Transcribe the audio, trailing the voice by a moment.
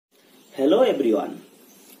Hello everyone,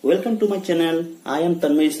 welcome to my channel. I am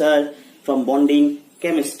Tanmay sir from Bonding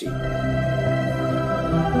Chemistry.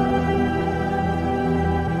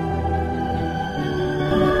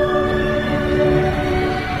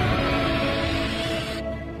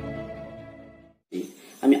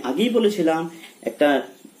 আমি আগেই বলেছিলাম একটা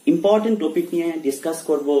important topic নিয়ে ডিসকাস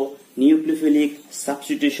করব নিউক্লিওফিলিক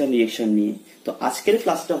সাবস্টিটিউশন রিঅ্যাকশন নিয়ে। তো আজকের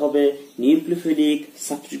ক্লাসটা হবে nucleophilic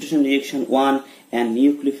substitution reaction 1 and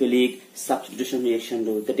nucleophilic substitution reaction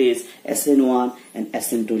 2, that is SN1 and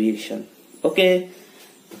SN2 reaction. Okay,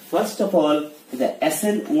 first of all the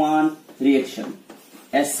SN1 reaction.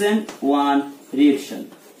 SN1 reaction.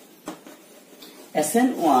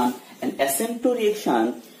 SN1 and SN2 reaction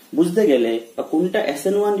বুঝতে গেলে বা কোনটা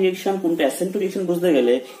SN1 রিঅ্যাকশন কোনটা SN2 রিঅ্যাকশন বুঝতে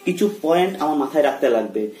গেলে কিছু পয়েন্ট আমার মাথায় রাখতে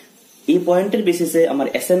লাগবে। এই পয়েন্টের বেসিসে আমার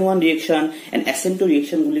SN1 reaction and SN2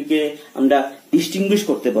 reaction গুলিকে আমরা ডিস্টিংগুইশ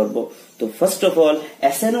করতে পারবো। তো first of all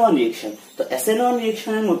SN1 reaction. তো SN1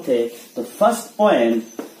 রিঅ্যাকশনের মধ্যে তো first point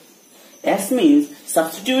S means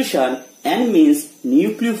substitution, N means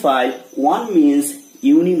nucleophile, 1 means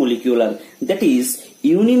unimolecular. That is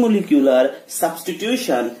unimolecular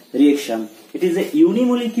substitution reaction. It is a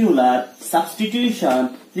unimolecular substitution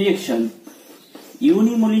reaction.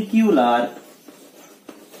 Unimolecular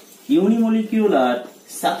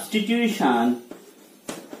substitution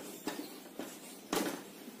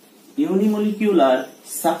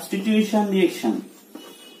reaction.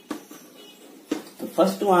 The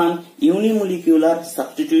first one, unimolecular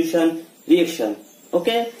substitution reaction.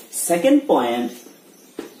 Okay, second point,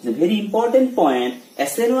 the very important point,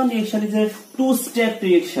 SN1 reaction is a two-step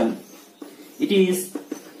reaction. It is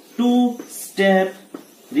two-step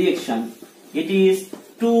reaction. It is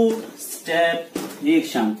two-step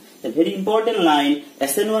reaction. The very important line,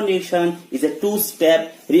 SN1 reaction is a two-step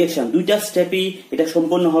reaction. দুইটা স্টেপই এটা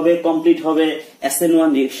সম্পূর্ণ হবে, complete হবে SN1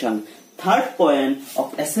 reaction. Third point of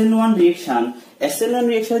SN1 reaction, SN1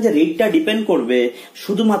 reaction যে রেটটা depend করবে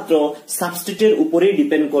শুধুমাত্র সাবস্ট্রেটের উপরেই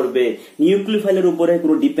ডিপেন্ড করবে, নিউক্লিওফাইলের উপরে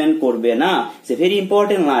কোনো ডিপেন্ড করবে না। It's a very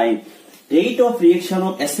important line. Rate of reaction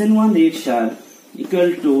of SN1 reaction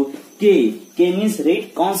equal to K. K means rate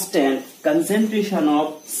constant, concentration of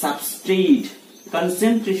substrate.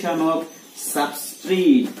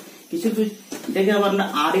 কিছু এটাকে আমরা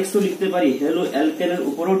RX ও লিখতে পারি, হ্যালো অ্যালকেনের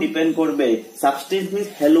উপরও ডিপেন্ড করবে। Substrate means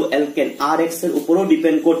hello alkane, RX এর উপরও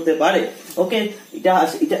ডিপেন্ড করতে পারে। ওকে,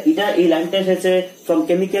 এটা এই লাইনটা এসেছে ফ্রম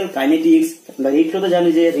কেমিক্যাল কাইনেটিক্স। আমরা রেটটা তো জানি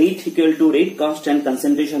যে rate equal to rate constant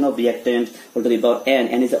concentration of reactant whole to the power n,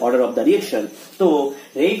 n is the order of the reaction. তো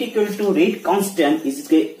rate equal to rate constant is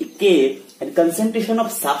K and concentration of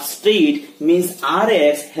substrate means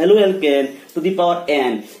RX hello alkane to the power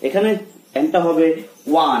n. এখানে n টা হবে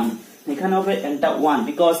 1, এখানে হবে n টা 1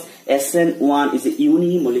 because SN1 is a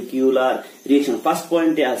unimolecular reaction. First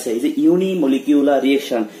point এ আছে is a unimolecular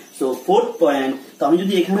reaction. So fourth point, তো আমি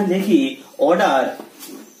যদি এখানে দেখি অর্ডার,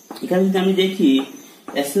 এখানে যদি আমি দেখি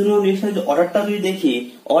SN1 রিঅ্যাকশনের যে অর্ডারটা যদি দেখি,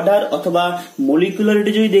 অর্ডার অথবা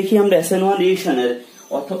মলিকুলারিটি যদি দেখি আমরা SN1 রিঅ্যাকশনের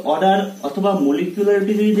অর্ডার অথবা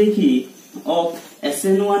মলিকুলারিটি যদি দেখি of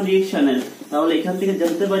SN1 reaction, তাহলে এখান থেকে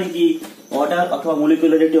জানতে পারি কি order অথবা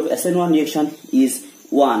molecularity of SN1 reaction is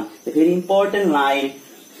 1. The very important line,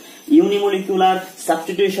 unimolecular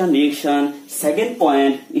substitution reaction. Second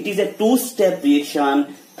point, it is a two-step reaction.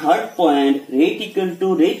 Third point, rate equal to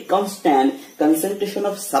rate constant, concentration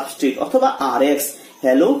of substrate অথবা RX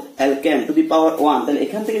hello alkane to the power 1. তাহলে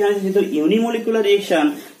এখান থেকে জানি যেহেতু unimolecular reaction,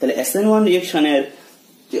 তাহলে SN1 reaction এর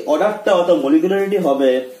যে অর্ডারটা অথবা molecularity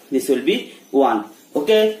হবে, this will be 1.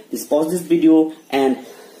 Okay, just pause this video and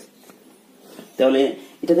তাহলে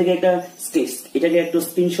এটা থেকে এটাকে একটু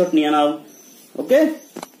স্ক্রিনশট নিয়ে নাও। ওকে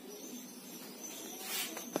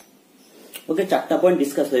ওকে, চারটা পয়েন্ট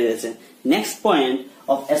ডিসকাস হয়ে গেছে। Next point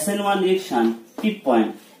of SN1 reaction, fifth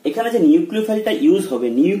point, এখানে যে নিউক্লিওফাইলটা ইউজ হবে,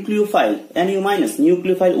 nucleophile NU minus,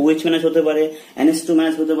 nucleophile OH minus হতে পারে, NH2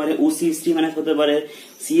 মাইনাস হতে পারে, OCH3 মাইনাস হতে পারে,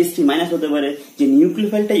 CH3 মাইনাস হতে পারে। যে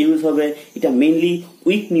নিউক্লিওফাইলটা ইউজ হবে এটা মেইনলি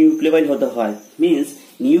উইক নিউক্লিওফাইল হতে হয়। Means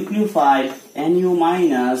nucleophile NU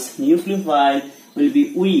minus, nucleophile will be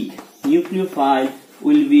weak, nucleophile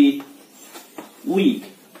will be weak,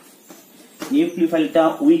 নিউক্লিওফাইলটা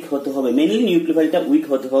week হতে হবে, মেইনলি নিউক্লিওফাইলটা উইক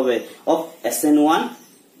হতে হবে of SN1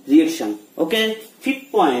 reaction. Okay, fifth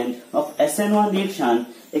point of SN1 reaction,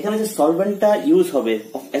 এখানে যে সলভেন্টটা ইউজ হবে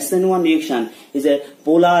of SN1 reaction is a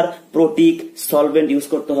polar protic solvent use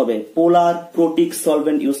করতে হবে, polar protic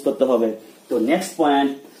solvent use করতে হবে। তো নেক্সট পয়েন্ট,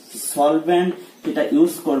 সলভেন্ট যেটা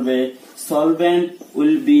ইউজ করবে, solvent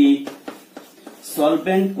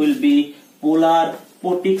will be polar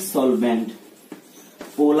protic solvent,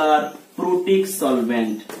 polar protic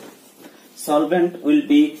solvent. solvent will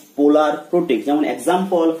be polar protic. যেমন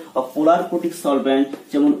example of polar protic solvent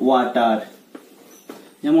যেমন water.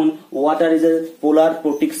 যেমন water is a polar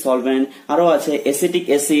protic solvent. আরো আছে acetic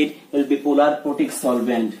acid will be polar protic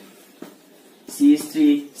solvent. CH3,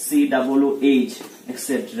 COOH, etc.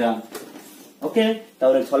 ওকে,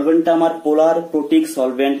 তাহলে সলভেন্টটা আমার পোলার প্রোটিক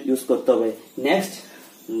solvent use করতে হবে। Next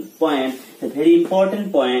point, very important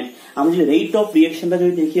point, আমি যদি রেট অফ রিয়েকশনটা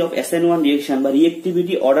যদি দেখি অফ SN1 রিয়েকশন বা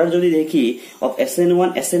রিয়েক্টিভিটি অর্ডার যদি দেখি অফ SN1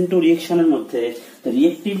 SN2 রিয়েকশনের মধ্যে,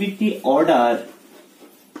 রিয়েক্টিভিটি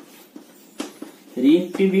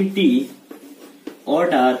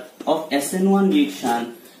order of SN1 reaction,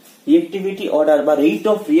 রিয়েক্টিভিটি order বা রেট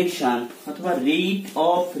অফ রিয়েকশন অথবা রেট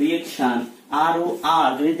অফ রিয়েকশন ROR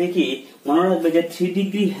যদি দেখি, মনে রাখবে যে 3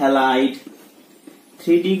 ডিগ্রি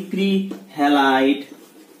হ্যালাইড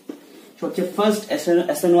হচ্ছে ফার্স্ট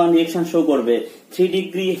SN1 রিয়েকশন শো করবে, 3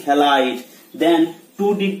 ডিগ্রি হ্যালাইড, দেন 2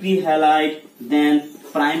 ডিগ্রি হ্যালাইড, দেন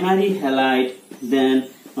প্রাইমারি হ্যালাইড, দেন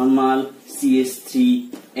normal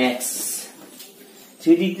CH3X।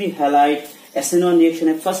 3 degree halide SN1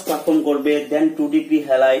 রিয়েকশনে first perform করবে, দেন 2 ডিগ্রি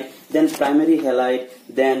হ্যালাইড, দেন প্রাইমারি হ্যালাইড,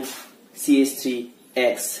 দেন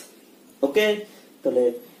CH3X। ওকে, তাহলে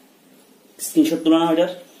স্ক্রিনশট তুলনা হয়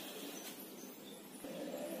এটার।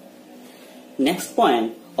 Next point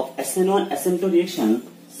of SN1 SN2 reaction,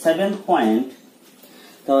 7th point,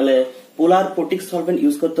 তাহলে পোলার প্রোটিক solvent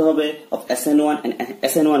use করতে হবে of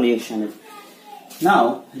SN1 রিয়েকশনে। Now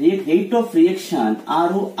rate of reaction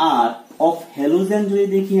ROR of halogen যদি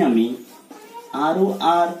দেখি, আমি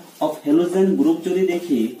ROR অফ হ্যালোজেন গ্রুপ যদি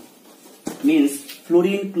দেখি, মিন্স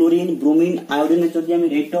ফ্লোরিন, ক্লোরিন, ব্রোমিন, আয়োডিনের যদি আমি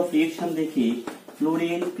রেট অফ রিয়েকশন দেখি,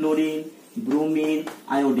 ফ্লোরিন, ক্লোরিন, ব্রোমিন,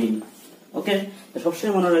 আয়োডিন। ওকে,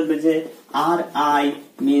 সবসময় মনে রাখবে যে RI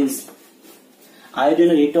means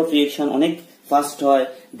আয়োডিনের rate of reaction অনেক ফাস্ট হয়,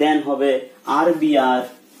 দেন হবে RBR,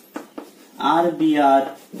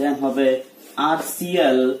 দেন হবে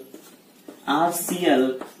RCl,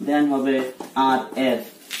 দেন হবে RF।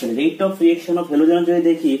 Rate of reaction of halogen যদি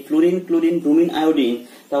দেখি, ফ্লোরিন, ক্লোরিন, ব্রোমিন, আয়োডিন,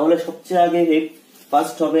 তাহলে সবচেয়ে আগে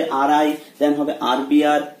ফার্স্ট হবে RI, দেন হবে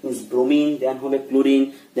RBR মিন্স ব্রোমিন, দেন হবে ক্লোরিন,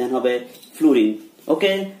 দেন হবে fluorine.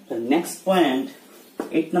 Okay, next point,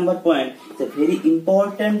 8 number point, it's a very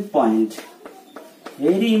important point,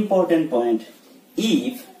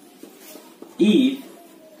 if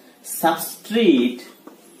substrate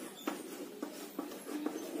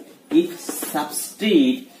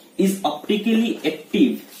is optically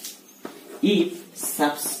active,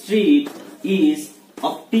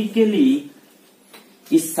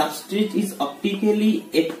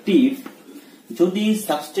 যদি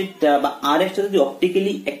সাবস্ট্রেটটা বা আরএসটা যদি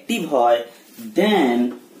অপটিক্যালি অ্যাক্টিভ হয়, then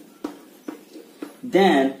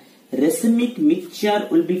racemic mixture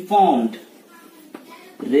will be formed.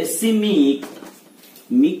 Racemic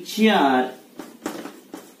mixture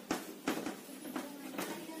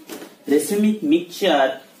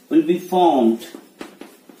will be formed.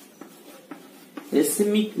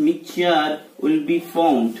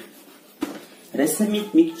 Racemic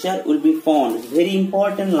mixture will be formed. Very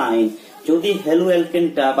important line. যদি hello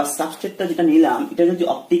অ্যালকেনটা বা সাবস্ট্রেটটা যেটা নিলাম এটা যদি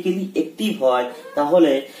অপটিক্যালি অ্যাক্টিভ হয়,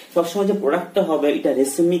 তাহলে সবসময় যে প্রোডাক্টটা হবে এটা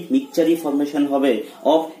রেসেমিক মিক্সচারই ফর্মেশন হবে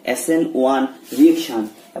অফ SN1 রিয়েকশন।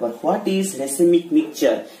 এবার হোয়াট ইজ রেসেমিক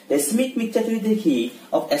মিক্সচার? রেসেমিক মিক্সচার যদি দেখি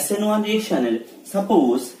অফ SN1 রিয়েকশনের,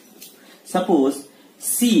 সাপোজ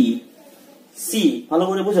সি ভালো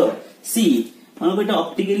করে বুঝো, সি মনে করো এটা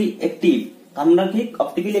অপটিক্যালি অ্যাক্টিভ। কার্বনটা ঠিক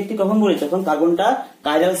অপটিক্যালি অ্যাক্টিভ কখন বলি? যখন কার্বনটা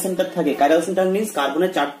কাইরাল সেন্টার থাকে। কাইরাল সেন্টার মিন্স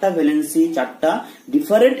কার্বনের 4টা ভ্যালেন্সি, 4টা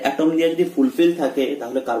ডিফারেন্ট অ্যাটম দিয়ে যদি ফুলফিল থাকে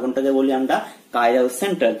তাহলে কার্বনটাকে বলি আমরা কাইরাল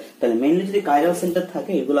সেন্টার। তাহলে মেইনলি যদি কাইরাল সেন্টার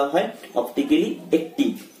থাকে এগুলো হয় অপটিক্যালি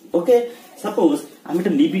অ্যাক্টিভ। ওকে, সাপোজ আমি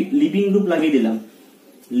একটা লিভিং গ্রুপ লাগিয়ে দিলাম,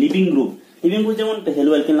 লিভিং গ্রুপ যেমন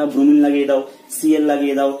হেলো অ্যালকেন, ব্রোমিন লাগিয়ে দাও, Cl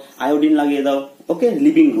লাগিয়ে দাও, আয়োডিন লাগিয়ে দাও। ওকে,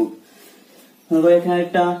 লিভিং গ্রুপ। এখানে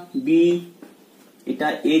একটা বি, এটা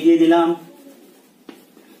এ দিয়ে দিলাম,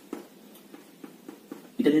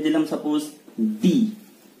 এটা দিয়ে দিলাম সাপোজ ডি।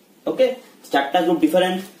 ওকে, 4টা গ্রুপ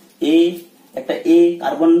ডিফারেন্ট, এ একটা এ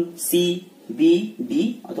কার্বন, সি, বি, ডি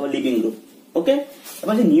অথবা লিভিং গ্রুপ। ওকে,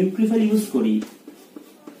 এবার যে নিউক্লিওফাইল ইউজ করি,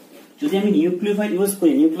 যদি আমি নিউক্লিওফাইল ইউজ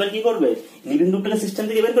করি, নিউক্লিওফাইল কি করবে? লিভিং গ্রুপটাকে সিস্টেম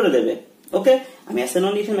থেকে বের করে দেবে। ওকে, আমি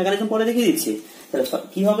SN1 রিয়েকশন মেকানিজম পরে দেখিয়ে দিচ্ছি। তাহলে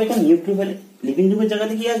কি হবে, এখানে নিউক্লিওফাইল লিভিং গ্রুপের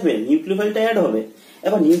জায়গাতে কি আসবে? নিউক্লিওফাইলটা অ্যাড হবে।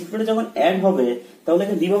 এবার নিউক্লিওফাইল যখন অ্যাড হবে তাহলে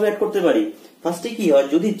এখানে দুইভাবে অ্যাড করতে পারি। ফার্স্টে কি হয়,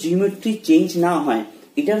 যদি জিওমেট্রি চেঞ্জ না হয়,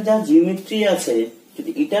 এটার যা জিওমেট্রি আছে,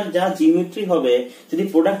 যদি এটার যা জিওমেট্রি হবে, যদি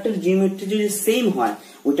প্রোডাক্টের জিওমেট্রি যদি সেম হয়,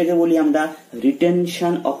 ওইটাকে বলি আমরা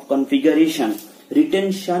retention of configuration.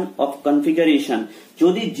 Retention of configuration.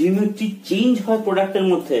 যদি জিওমেট্রি চেঞ্জ হয় প্রোডাক্টের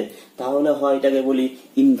মধ্যে তাহলে হয় এটাকে বলি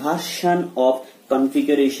ইনভার্সন অফ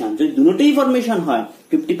কনফিগারেশন। যদি দুটোই ফরমেশন হয়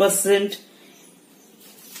 50%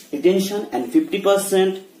 রিটেনশন এন্ড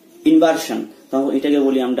 50% ইনভার্সন, তাহলে এটাকে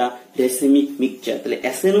বলি আমরা রেসিমিক মিক্সচার। তাহলে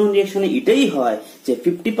SN1 রিঅ্যাকশনে এটাই হয় যে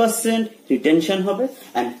 50% রিটেনশন হবে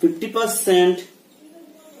এন্ড 50%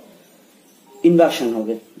 ইনভার্সন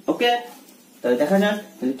হবে। ওকে, তাহলে দেখা যাক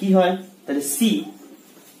তাহলে কি হয়। তাহলে সি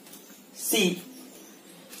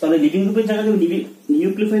তাহলে লিভিং গ্রুপের জায়গাতে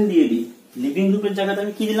নিউক্লিওফাইল দিয়ে দিই। লিভিং গ্রুপের জায়গাতে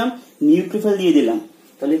আমি কি দিলাম? নিউক্লিওফাইল দিয়ে দিলাম।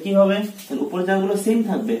 তাহলে কি হবে? তাহলে উপরের জায়গাগুলো সেম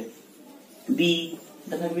থাকবে। বি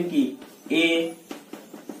এটা থাকবে কি এ,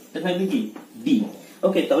 এটা থাকবে কি ডি।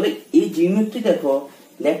 ওকে, তাহলে এই জিওমেট্রি দেখো,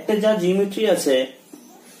 লেফটে যা জিওমেট্রি আছে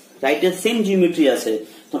রাইটে সেম জিওমেট্রি আছে,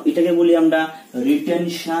 তো এটাকে বলি আমরা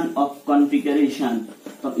রিটেনশন অফ কনফিগারেশন।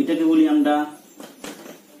 তো এটাকে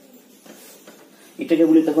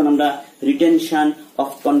বলি তখন আমরা retention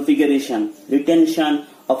of configuration, retention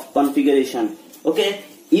of configuration. Okay,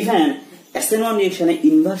 even SN1 রিঅ্যাকশনে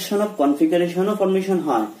inversion of কনফিগারেশনও formation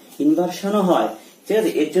হয়, ইনভার্সনও হয়। ঠিক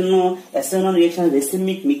আছে, এর জন্য SN1 রিঅ্যাকশনে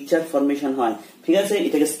রেসিমিক মিক্সচার ফরমেশন হয়। ঠিক আছে,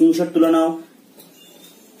 এটাকে স্ক্রিনশট তুলে নাও।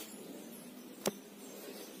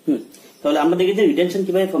 তাহলে আমরা দেখি যে রিটেনশন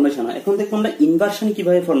কিভাবে ফরমেশন হয়। এখন দেখো আমরা ইনভার্সন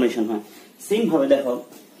কিভাবে ফরমেশন হয়। সেম ভাবে দেখো,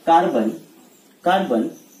 কার্বন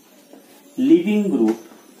লিভিং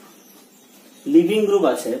গ্রুপ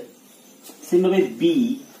আছে, সেম ভাবে বি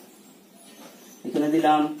এখানে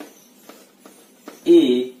দিলাম, এ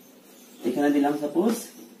এখানে দিলাম সাপোজ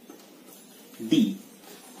ডি।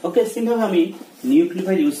 ওকে, সেম ভাবে আমি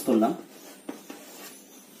নিউক্লিওফাইল ইউজ করলাম।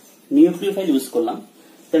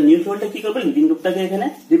 তাহলে নিউক্লিওফাইলটা কি করবে? লিভিং গ্রুপটাকে এখানে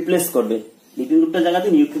রিপ্লেস করবে। লিভিং গ্রুপটার জায়গাতে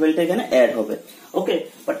নিউক্লিওফাইলটা এখানে অ্যাড হবে। ওকে,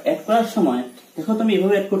 বাট অ্যাড করার সময় দেখো তুমি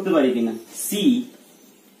এভাবে অ্যাড করতে পারি কিনা। C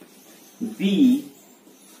B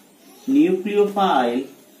nucleophile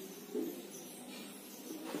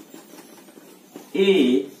A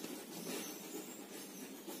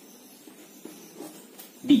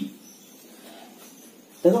D.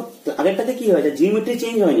 দেখো আগেরটাতে কি হয়, জিওমেট্রি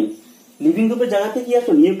চেঞ্জ হয়নি, লিভিং গ্রুপের জায়গাতে কি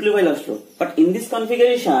আসলো? নিউক্লিওফাইল আসলো। বাট ইন দিস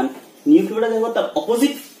কনফিগারেশন নিউক্লিওফাইলটা দেখো তার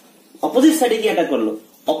অপোজিট সাইডে কি অ্যাটাক করলো,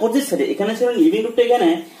 অপোজিট সাইডে। এখানে ছিল লিভিং গ্রুপটা এখানে,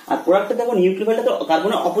 আর প্রোডাক্টটা দেখো নিউক্লিওফাইলটা তো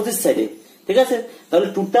কার্বনের অপোজিট সাইডে। ঠিক আছে, তাহলে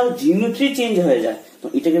টোটাল জিওমেট্রি চেঞ্জ হয়ে যায়। তো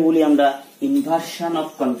এটাকে বলি আমরা ইনভার্সন অফ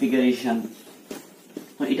কনফিগারেশন।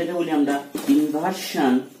 এটাকে বলি আমরা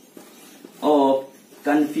inversion of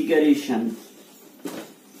configuration.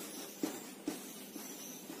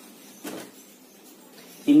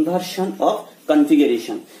 Inversion of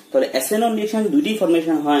configuration. তাহলে SN1 রিঅ্যাকশন দুটি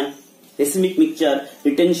ফরমেশন হয়, racemic mixture,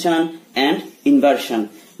 retention and inversion.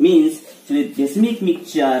 Means যদি রেসিমিক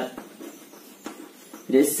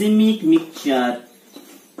মিক্সচার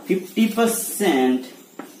 50%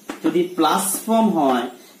 যদি প্লাস ফর্ম হয়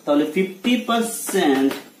তাহলে 50%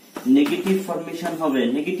 নেগেটিভ ফরমেশন হবে,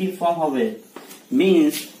 নেগেটিভ ফর্ম হবে।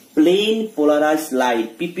 Means plane polarised light,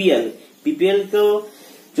 PPL কেও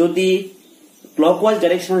যদি ক্লকওয়াইজ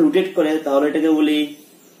ডাইরেকশনে রোটেট করে তাহলে এটাকে বলি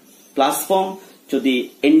প্লাস ফর্ম, যদি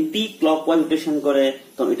এন্টি ক্লকওয়াইজ রোটেশন করে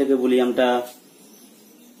তো এটাকে বলি আমরা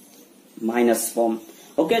মাইনাস ফর্ম।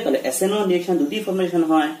 ওকে, তাহলে SN1 রিঅ্যাকশন দুটি ফরমেশন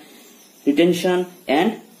হয়, retention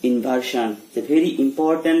and inversion. The very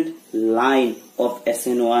important line of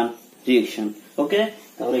SN1 reaction. ওকে,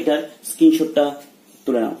 তাহলে এটার স্ক্রিনশটটা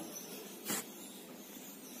তুলে নাও।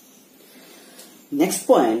 Next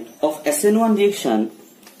point of SN1 reaction,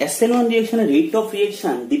 SN1 রিঅ্যাকশনের rate of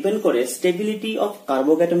reaction depend করে স্টেবিলিটি অফ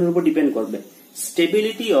কার্বোক্যাটায়নের উপর ডিপেন্ড করবে,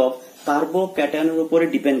 স্টেবিলিটি অফ কার্বোক্যাটায়নের উপরে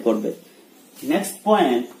ডিপেন্ড করবে। Next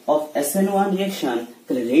point of SN1 reaction,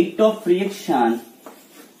 তাহলে rate of reaction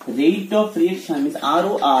means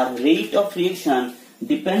ROR, rate of reaction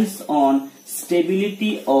depends on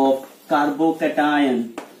stability of carbocation,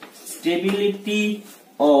 stability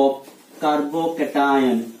of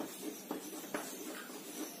carbocation,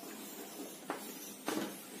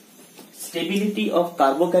 stability of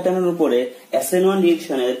কার্বোক্যাটায়নের উপরে SN1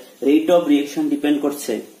 রিঅ্যাকশনের rate of reaction depend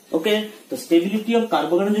করছে। ওকে, তো stability of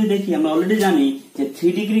carbocation যদি দেখি, আমরা already জানি যে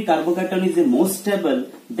 3 degree carbocation is a more stable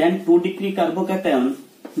then 2 degree carbocation,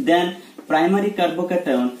 then primary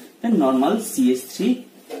carbocation, then normal CH3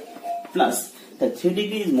 plus. The 3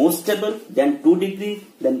 degree is more stable than 2 degree,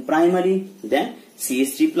 then primary, then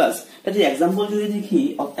CH3 plus. That is example যদি দেখি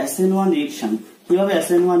of SN1 reaction, কিভাবে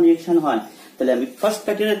SN1 reaction হয়। তাহলে আমি first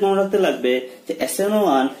criteria মনে রাখতে লাগবে যে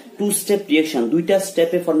SN1 টু স্টেপ রিঅ্যাকশন, দুইটা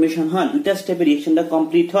স্টেপে ফরমেশন হয়, দুইটা স্টেপে রিঅ্যাকশনটা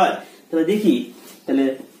কমপ্লিট হয়। তাহলে দেখি, তাহলে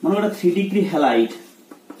মনে করো 3 ডিগ্রি হ্যালাইড,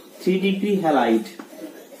 3 ডিগ্রি হ্যালাইড,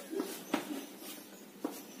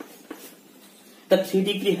 তা 3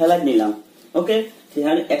 ডিগ্রি হ্যালাইড নিলাম। ওকে,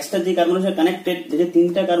 সেখানে এক্সট্রা যে কার্বনের সঙ্গে কানেক্টেড, যে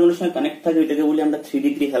তিনটা কার্বনের সঙ্গে কানেক্ট থাকে ওইটাকে বলি আমরা 3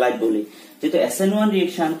 ডিগ্রি হ্যালাইড বলি। যেহেতু SN1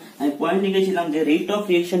 রিয়েকশন আমি পয়েন্ট লিখেছিলাম যে রেট অফ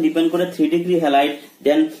রিয়েকশন ডিপেন্ড করে 3 ডিগ্রি হ্যালাইড,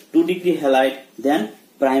 দেন 2 ডিগ্রি হ্যালাইড, দেন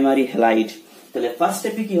প্রাইমারি হ্যালাইড। তাহলে ফার্স্ট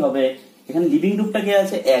স্টেপে কি হবে, এখানে লিভিং গ্রুপটা কি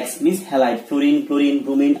আছে X means halide, fluorine, chlorine,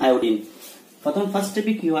 bromine, iodine. প্রথম ফার্স্ট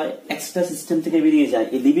স্টেপে কি হয়, এক্সট্রা সিস্টেম থেকে বেরিয়ে যায়,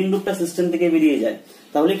 এই লিভিং গ্রুপটা সিস্টেম থেকে বেরিয়ে যায়।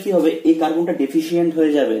 তাহলে কি হবে, এই কার্বনটা ডেফিসিয়েন্ট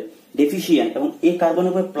হয়ে যাবে, ডেফিসিয়েন্ট, এবং এই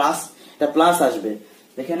কার্বনের উপরে প্লাস, এটা প্লাস আসবে।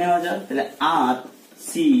 দেখে নেওয়া যাক, তাহলে আর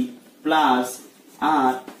সি প্লাস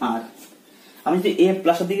আর আর। আমি যদি এ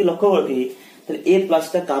প্লাসের দিকে লক্ষ্য করি, তাহলে এ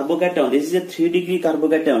প্লাসটা carbocation, this is a 3 degree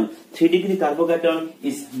carbocation. 3 degree carbocation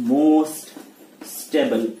is most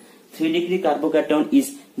stable, 3 degree carbocation is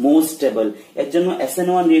most stable. এর জন্য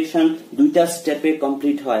SN1 রিয়েকশন দুইটা স্টেপে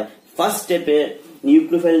কমপ্লিট হয়। ফার্স্ট স্টেপে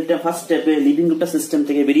নিউক্লিওফাইলটা, ফার্স্ট স্টেপে লিভিং গ্রুপটা সিস্টেম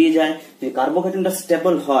থেকে বেরিয়ে যায়, যদি কার্বোক্যাটনটা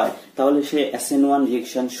স্টেবল হয় তাহলে সে SN1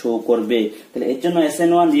 রিয়েকশন শো করবে। তাহলে এর জন্য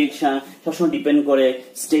SN1 রিয়েকশন সবসময় ডিপেন্ড করে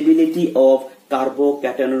স্টেবিলিটি অফ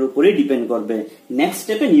কার্বোক্যাটনের উপরে ডিপেন্ড করবে। নেক্সট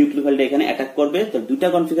স্টেপে নিউক্লিওফাইলটা এখানে অ্যাটাক করবে। তো দুটা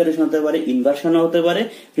কনফিগারেশন হতে পারে, ইনভার্সনও হতে পারে,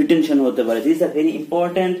 রিটেনশনও হতে পারে। This are very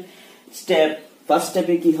important step. First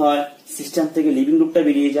স্টেপে কি হয়, সিস্টেম থেকে লিভিং গ্রুপটা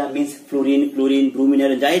বেরিয়ে যায়, মিন্স ফ্লোরিন, ক্লোরিন, ব্রোমিন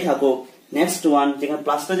যাই থাকুক। নেক্সট ওয়ান, যেখানে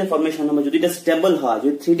প্লাসটা যে ফরমেশন হবে, যদি এটা স্টেবল হয়,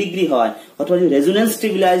 যদি 3 ডিগ্রি হয়, অথবা যদি রেজোনেন্স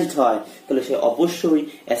স্টেবিলাইজড হয়, তাহলে সে অবশ্যই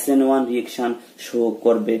SN1 রিয়েকশন শো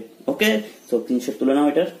করবে। ওকে, তো 300 তুলে নাও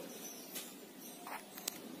এটার।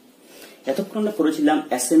 এতক্ষণ আমরা পড়েছিলাম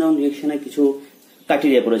SN1 রিয়েকশনের কিছু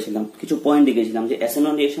ক্রাইটেরিয়া পড়েছিলাম, কিছু পয়েন্ট লিখেছিলাম যে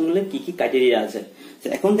SN1 রিয়েকশন হলে কি কি ক্রাইটেরিয়া আছে।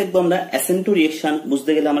 এখন দেখবো আমরা SN2 রিয়েকশন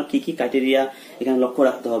বুঝতে গেলে আমার কি কি ক্রাইটেরিয়া এখানে লক্ষ্য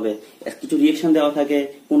রাখতে হবে। কিছু রিয়েকশন দেওয়া থাকে,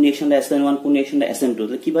 কোন রিয়েকশনটা SN1, কোন রিয়েকশনটা SN2,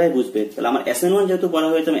 তাহলে কিভাবে বুঝবে? তাহলে আমার SN1 যেহেতু পড়া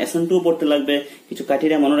হয়েছে, আমি SN2 পড়তে লাগবে, কিছু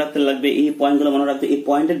ক্রাইটেরিয়া মনে রাখতে লাগবে, এই পয়েন্টগুলো মনে রাখতে, এই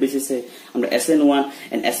পয়েন্টের বেসিসে আমরা SN1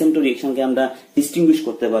 এন্ড SN2 রিয়েকশনকে আমরা ডিস্টিংগুইশ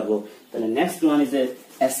করতে পারবো। তাহলে next one is a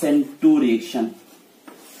SN2 reaction.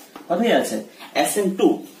 কথাই আছে SN2,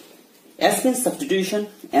 S means substitution,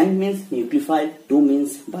 N means nucleophile, 2 means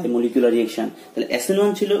bimolecular reaction. তাহলে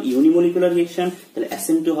SN1 ছিল unimolecular reaction, তাহলে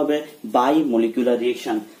SN2 হবে bimolecular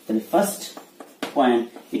reaction. তাহলে first point,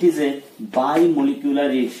 it is a bimolecular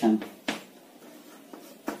reaction.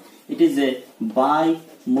 It is a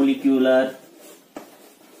bimolecular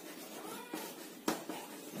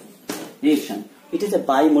reaction. It is a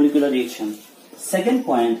bimolecular reaction. Second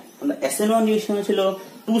point, আমরা SN1 reaction ছিল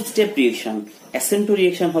 2-step reaction. SN2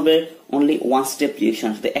 reaction হবে only 1-step reaction.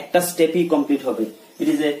 So একটা স্টেপই complete হবে। It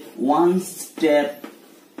is a 1-step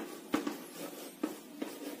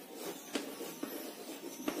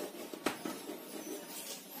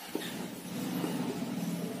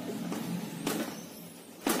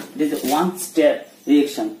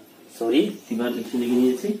reaction. Sorry, এবার লিখে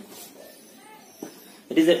নিয়েছি।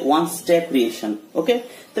 It is a 1-step reaction. Okay?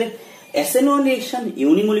 তাহলে SN1 reaction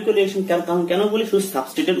ইউনিমলিকুলার reaction কেন বলি, শুধু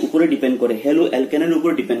সাবস্ট্রেটের উপরে ডিপেন্ড করে, হ্যালো অ্যালকেনের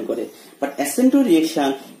উপরে ডিপেন্ড করে। But SN2 reaction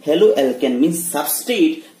hello alkane means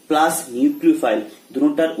substrate plus nucleophile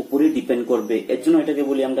দুটোটার উপরে ডিপেন্ড করবে। এর জন্য এটাকে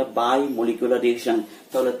বলি আমরা বাই মলিকুলার রিয়েকশন।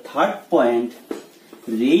 তাহলে third point,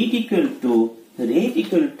 rate equal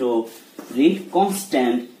to rate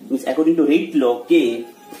constant means according to rate law K,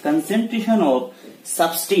 concentration of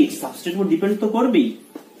substrate উপর ডিপেন্ড তো করবেই,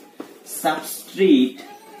 সাবস্ট্রেট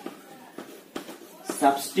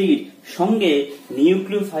সঙ্গে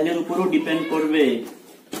নিউক্লিওফাইলের উপরও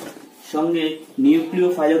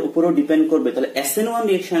ডিপেন্ড করবে, তাহলে SN1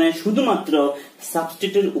 রিয়েকশনে শুধুমাত্র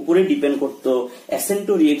সাবস্ট্রেটের উপরে ডিপেন্ড করতো, SN2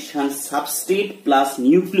 reaction substrate plus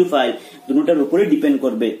nucleophile দুটোটার উপরে ডিপেন্ড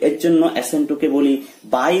করবে। এর জন্য SN2 কে বলি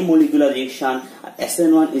বাইমলিকুলার reaction, R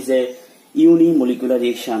SN1 is a unimolecular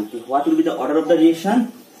reaction. What will be the order of the reaction?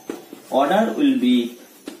 Order will be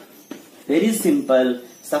very simple,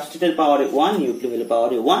 substrate power 1, nucleophile power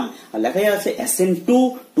 1, আর লেখাই আছে SN2,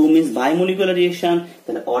 2 means bimolecular reaction,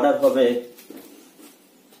 তাহলে order হবে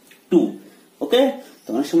 2। ওকে,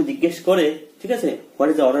 তোমার সময় জিজ্ঞেস করে, ঠিক আছে, what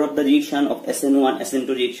is the order of the reaction of SN1, SN2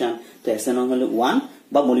 reaction? তো SN1 হলে 1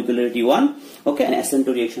 বা molecularity 1, okay, and SN2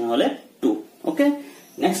 reaction হলে 2। ওকে,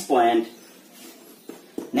 next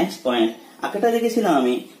point, আগেটা দেখেছিলাম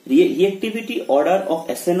আমি reactivity order of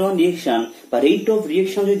SN1 reaction বা রেট অফ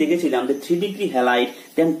রিয়েকশন যদি দেখেছিলাম, 3 ডিগ্রি হ্যালাইড,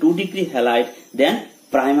 দেন 2 ডিগ্রি হ্যালাইড, দেন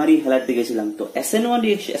primary halide দেখেছিলাম। তো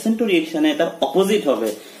SN2 রিয়েকশনে তার অপোজিট হবে।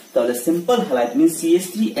 তাহলে সিম্পল হ্যালাইড মিন্স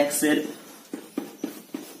CH3X এর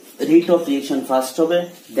রেট অফ রিয়েকশন ফার্স্ট হবে,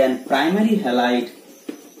 দেন প্রাইমারি হ্যালাইড,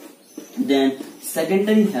 দেন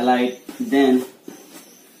সেকেন্ডারি হ্যালাইড, দেন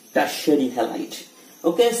টারশিয়ারি হ্যালাইড।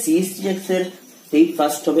 ওকে, CH3X এর রেট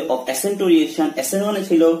ফার্স্ট হবে অফ SN2 রিয়েকশন। SN1 এ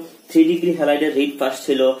ছিল 3 ডিগ্রি হ্যালাইডের রেট ফার্স্ট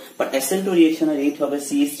ছিল, বাট SN2 রিয়েকশনের রেট হবে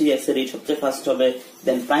CH3X এর রেট সবচেয়ে ফার্স্ট হবে,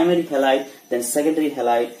 দেন প্রাইমারি হ্যালাইড, দেন সেকেন্ডারি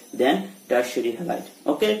হ্যালাইড, দেন টারশিয়ারি হ্যালাইড।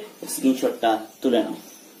 ওকে, স্ক্রিনশটটা তুলে নাও।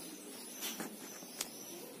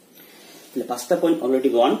 তাহলে 5টা point already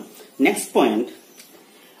gone. Next point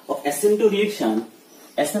of SN2 reaction,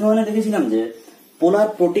 SN1 এ দেখেছিলাম যে পোলার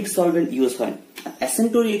প্রোটিক সলভেন্ট ইউজ হয়,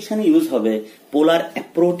 SN2 রিঅ্যাকশনে ইউজ হবে পোলার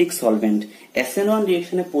অ্যাপ্রোটিক সলভেন্ট। SN1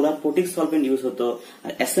 রিঅ্যাকশনে পোলার প্রোটিক সলভেন্ট ইউজ হতো,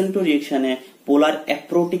 আর SN2 রিঅ্যাকশনে পোলার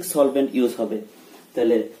অ্যাপ্রোটিক সলভেন্ট ইউজ হবে।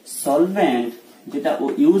 তাহলে সলভেন্ট যেটা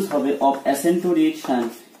ইউজ হবে অফ SN2 রিঅ্যাকশন,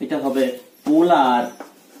 এটা হবে পোলার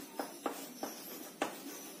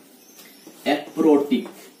অ্যাপ্রোটিক,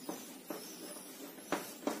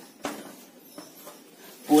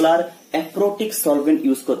 পোলার অ্যাপ্রোটিক সলভেন্ট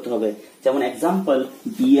ইউজ করতে হবে। যেমন example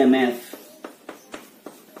DMF,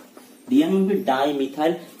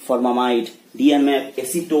 dimethyl ফরমামাইড, DMF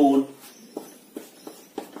acetone,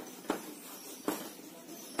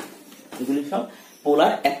 এগুলি সব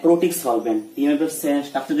পোলার অ্যাপ্রোটিক সলভেন্ট। DMF এর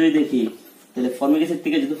স্ট্রাকচার যদি দেখি, তাহলে ফর্মিক অ্যাসিড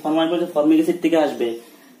থেকে, যেহেতু ফরমাইড বলছে ফর্মিক অ্যাসিড থেকে আসবে,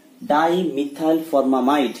 ডাইমিথাইল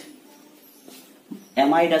ফরমামাইড,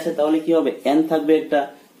 অ্যামাইড আছে তাহলে কি হবে, N থাকবে একটা,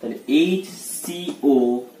 তাহলে HCO,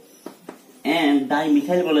 and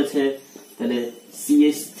ডাইমিথাইল বলেছে তাহলে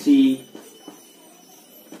CH3,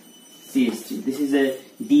 this is a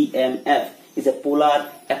DMF, is a polar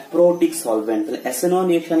aprotic solvent. তাহলে SN1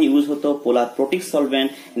 reaction ইউজ হতো polar protic solvent,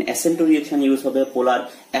 and SN2 reaction use হবে polar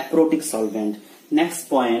aprotic solvent. Next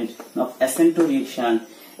point of SN2 reaction,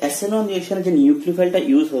 SN1 reaction যে নিউক্লিওফাইলটা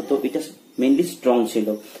use হতো এটা mainly strong ছিল,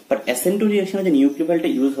 but SN2 রিঅ্যাকশনে যে নিউক্লিওফাইলটা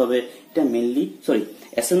use হবে এটা মেইনলি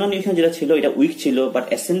SN1 রিঅ্যাকশন যেটা ছিল এটা উইক ছিল, বাট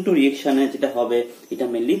SN2 রিঅ্যাকশনে যেটা হবে এটা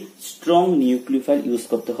মেইনলি স্ট্রং নিউক্লিওফাইল ইউজ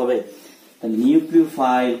করতে হবে।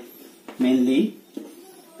 নিউক্লিওফাইল মেইনলি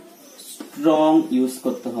স্ট্রং ইউজ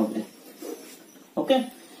করতে হবে। ওকে,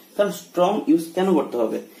 কারণ স্ট্রং ইউজ কেন করতে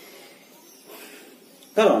হবে,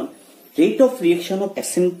 কারণ rate of reaction of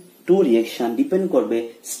SN2 reaction depend করবে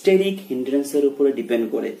স্টেরিক হিন্ড্রেন্সের উপরে ডিপেন্ড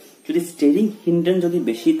করে। যদি স্টেরিক হিন্ড্রেন্স যদি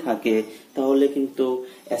বেশি থাকে তাহলে কিন্তু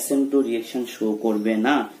SN2 রিঅ্যাকশন শো করবে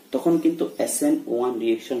না, তখন কিন্তু SN1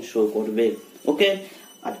 রিঅ্যাকশন শো করবে। ওকে,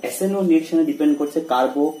 আর SN1 রিঅ্যাকশনে ডিপেন্ড করছে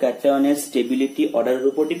কার্বো ক্যাটায়নের স্টেবিলিটি অর্ডারের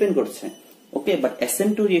উপর ডিপেন্ড করছে। ওকে, বাট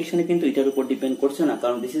SN2 রিঅ্যাকশনে কিন্তু এটার উপর ডিপেন্ড করছে না,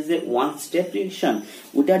 কারণ this is a one step reaction,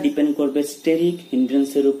 ওটা ডিপেন্ড করবে স্টেরিক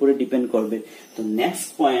হিন্ড্রেন্সের উপরে ডিপেন্ড করবে। তো next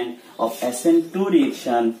point of SN2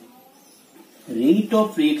 reaction, rate of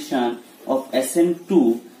reaction of SN2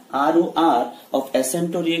 ROR of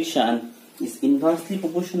SN2 reaction is inversely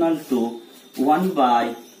proportional to 1 by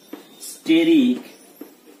steric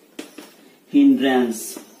hindrance,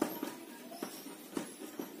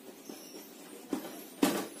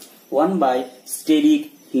 1 by steric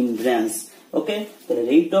hindrance। ওকে, তাহলে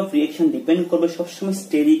rate of reaction depend করবে সবসময়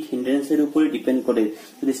steric hindrance এর উপরে depend করে।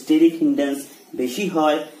 যদি steric hindrance বেশি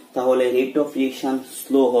হয় তাহলে রেট অফ রিঅ্যাকশন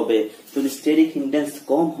স্লো হবে, যদি স্টেরিক হিন্ড্রেন্স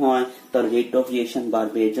কম হয় তাহলে রেট অফ রিঅ্যাকশন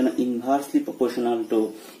বাড়বে। এর জন্য inversely proportional to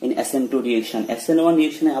in SN2 reaction. SN1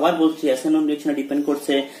 রিঅ্যাকশনে আবার বলছি SN1 রিঅ্যাকশনে ডিপেন্ড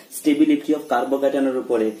করছে স্টেবিলিটি অফ কার্বোক্যাটায়নের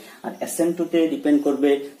উপরে, আর SN2 তে ডিপেন্ড করবে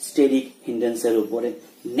স্টেরিক হিন্ড্রেন্স এর উপরে।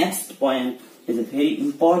 Next point is a very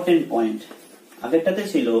important point. আগেরটাতে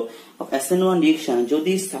ছিল SN1 রিঅ্যাকশন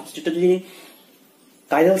যদি সাবস্ট্রেটে যদি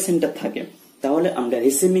কাইরাল সেন্টার থাকে তাহলে আমরা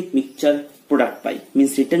racemic mixture product pi,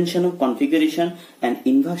 means retention of configuration and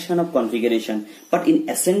inversion of configuration, but in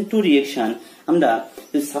SN2 reaction আমরা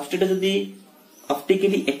যদি সাবস্ট্রেটে যদি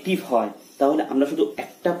অপটিক্যালি অ্যাক্টিভ হয় তাহলে আমরা শুধু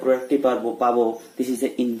একটা প্রোডাক্টই পাবো, this is a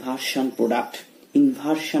inversion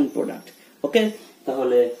product. ওকে,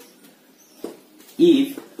 তাহলে if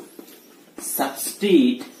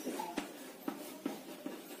substrate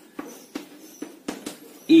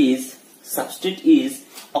is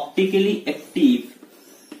optically active,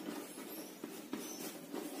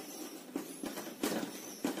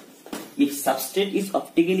 if substrate is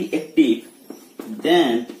optically active,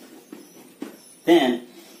 then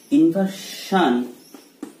inversion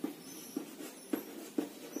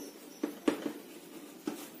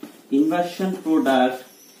product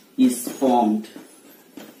is formed.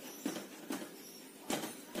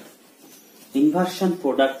 Inversion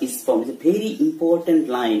product is formed. It's a very important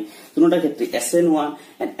line. দুটোটার ক্ষেত্রে SN1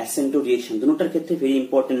 and SN2 reaction দুটোটার ক্ষেত্রে very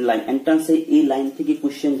important line. এন্ট্রান্সে এই line থেকে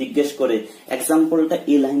question জিজ্ঞেস করে, এক্সাম্পলটা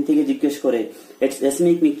এই line থেকে জিজ্ঞেস করে। ইটস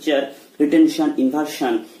রেসমিক মিক্সচার, রিটেনশন,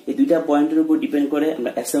 ইনভার্সন, এই দুইটা পয়েন্টের উপর ডিপেন্ড করে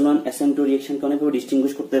আমরা SN1 SN2 রিঅ্যাকশনকে অনেকভাবে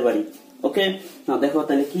ডিস্টিংগুইশ করতে পারি। ওকে, না দেখো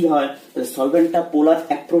তাহলে কি হয়, তাহলে সলভেন্টটা পোলার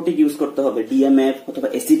অ্যাপ্রোটিক ইউজ করতে হবে, DMF অথবা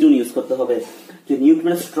এসিটোন ইউজ করতে হবে। যদি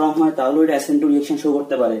নিউক্লিয়ার স্ট্রং হয় তাহলে এটা SN2 রিঅ্যাকশন শো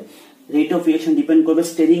করতে পারে। রেট অফ রিঅ্যাকশন ডিপেন্ড করবে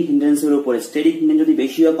স্টেরিক হিন্ড্রেন্সের উপরে, স্টেরিক হিন্ড্রেন্স যদি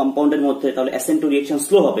বেশি হয় কম্পাউন্ডের মধ্যে তাহলে SN2 রিঅ্যাকশন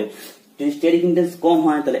স্লো হবে, যদি স্টেরিক হিন্ড্রেন্স কম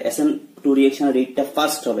হয় তাহলে SN2 রিঅ্যাকশন রেটটা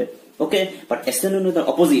ফাস্ট হবে। ওকে, বাট SN1 এর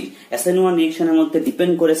অপোজিট। SN1 রিঅ্যাকশনের মধ্যে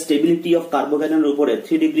ডিপেন্ড করে স্টেবিলিটি অফ কার্বোক্যাটায়নের উপরে।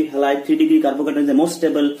 3 degree halide, 3 degree carbocation is most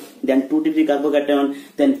stable, then 2 degree carbocation,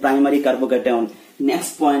 then primary carbocation.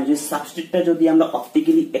 Next point, যে সাবস্ট্রেটটা যদি আমরা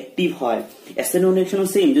অপটিক্যালি অ্যাক্টিভ হয়, SN1 রিঅ্যাকশনও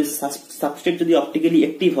সেম, যে সাবস্ট্রেট যদি অপটিক্যালি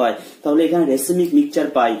অ্যাক্টিভ হয় তাহলে এখানে racemic mixture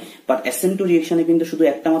pi. But SN2 রিঅ্যাকশনে কিন্তু শুধু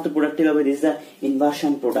একটা মাত্র প্রোডাক্টই হবে, দিস দ্য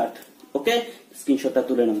ইনভার্সন প্রোডাক্ট। ওকে, স্ক্রিনশটটা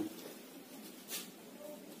তুলে নাও।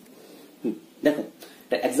 দেখো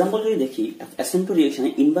এক্সাম্পল যদি দেখি, SN2 রিঅ্যাকশনে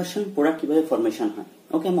ইনভার্সন প্রোডাক্ট কিভাবে ফরমেশন হয়।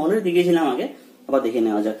 ওকে, আমি অলরেডি দেখিয়েছিলাম আগে, আবার দেখে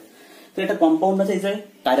নেওয়া যাক। তো এটা কম্পাউন্ড আছে, is a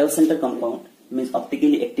chiral centre compound, means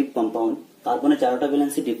optically active compound. কার্বনের 4টা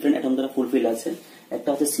ভ্যালেন্সি ডিফারেন্ট অ্যাটম দ্বারা ফুলফিল আছে। একটা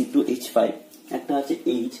হচ্ছে C2H5, একটা হচ্ছে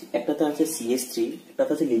H, একটাতে আছে CH3,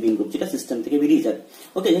 একটাতে আছে লিভিং গ্রুপ, যেটা সিস্টেম থেকে বেরিয়ে যাবে।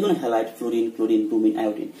 ওকে, যেগুলো halide, fluorine, chlorine, bromine,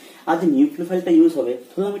 iodine. আর যে নিউক্লিওফাইলটা ইউজ হবে,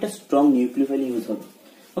 ধরুন এটা স্ট্রং নিউক্লিওফাইল ইউজ হবে।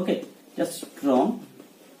 ওকে, জাস্ট স্ট্রং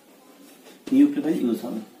নিউক্লিওফাইল ইউজ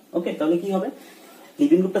হবে। ওকে, তাহলে কি হবে,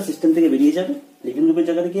 লিভিং গ্রুপটা সিস্টেম থেকে বেরিয়ে যাবে, লিভিং গ্রুপের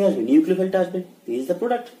জায়গাতে কি আসবে, নিউক্লিওফাইলটা আসবে। This is the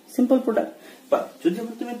product, simple product. But যদি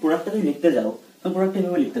তুমি প্রোডাক্টটা লিখতে যাও, তো প্রোডাক্ট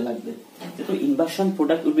এভাবে লিখতে লাগবে, তো inversion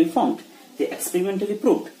product will be formed, যে এক্সপেরিমেন্টালি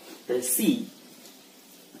প্রুভড। তাহলে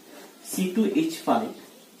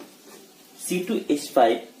C2H5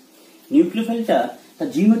 নিউক্লিওফাইলটা তার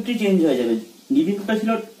জিওমেট্রি চেঞ্জ হয়ে যাবে। লিভিং গ্রুপটা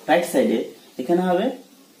ছিল রাইট সাইডে, এখানে হবে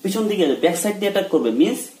পিছন দিকে, ব্যাক সাইড দিয়ে অ্যাটাক করবে,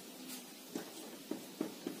 মিন্স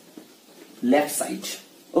লেফট সাইড।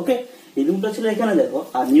 ওকে, লিভিং গ্রুপটা ছিল এখানে দেখো,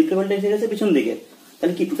 আর নিউক্লিওফাইলটা এসে গেছে পিছন দিকে,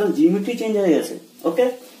 তাহলে কি টোটাল জিওমেট্রি চেঞ্জ হয়ে গেছে। ওকে,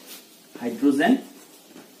 হাইড্রোজেন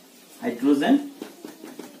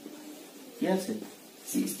কি আছে,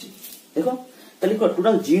 CH3। দেখো তাহলে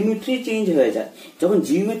টোটাল জিওমেট্রি চেঞ্জ হয়ে যায়। যখন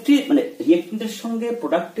জিওমেট্রি মানে রিঅ্যাক্টেন্টের সঙ্গে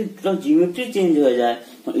প্রোডাক্টের টোটাল জিওমেট্রি চেঞ্জ হয়ে যায়,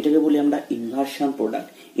 তখন এটাকে বলি আমরা inversion product,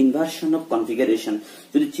 inversion of configuration.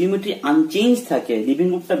 যদি জিওমেট্রি আনচেঞ্জ থাকে, লিভিং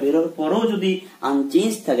গ্রুপটা বেরোর পরেও যদি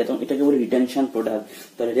আনচেঞ্জ থাকে, তখন এটাকে বলি রিটেনশন প্রোডাক্ট।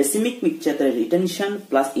 তাহলে রেসিমিক মিক্সচার, তাহলে retention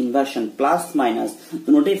plus inversion plus minus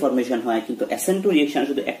দুটোই ফরমেশন হয়, কিন্তু SN2 রিঅ্যাকশন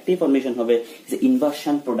শুধু একটাই ফরমেশন হবে, is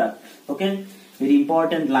inversion product. Okay, very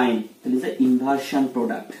important line, তাহলে is inversion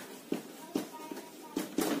product,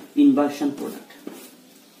 inversion product.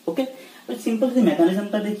 Okay, simple যদি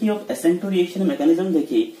মেকানিজমটা দেখি অফ SN2 রিঅ্যাকশনের মেকানিজম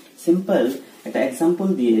দেখি, সিম্পল একটা এক্সাম্পল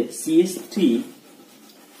দিয়ে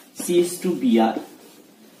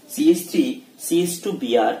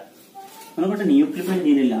CH3CH2Br মনে করো একটা নিউক্লিওফাইল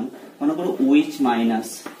নিয়ে নিলাম, মনে করো OH মাইনাস,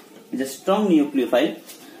 এটা স্ট্রং নিউক্লিওফাইল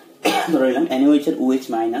ধরে নিলাম, NaOH এর OH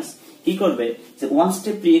মাইনাস কি করবে, যে one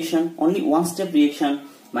step reaction, only one step reaction,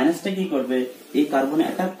 মাইনাসটা কি করবে, এই কার্বনে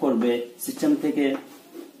অ্যাটাক করবে, সিস্টেম থেকে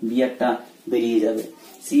বিআরটা বেরিয়ে যাবে।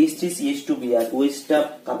 CH3CH2Br, OH টা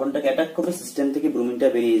কার্বনটাকে অ্যাটাক করবে, সিস্টেম থেকে ব্রোমিনটা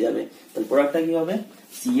বেরিয়ে যাবে। তাহলে প্রোডাক্টটা কি হবে,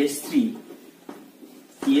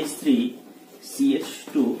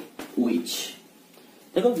 CH3CH2OH।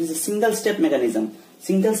 দেখো, this is single step mechanism,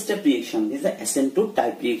 single step reaction, this is SN2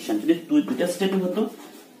 type reaction. যদি দুইটা স্টেপে হতো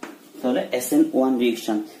তাহলে SN1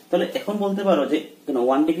 রিঅ্যাকশন। তাহলে এখন বলতে পারো যে কেন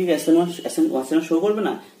 1 ডিগ্রি SN1 শো করবে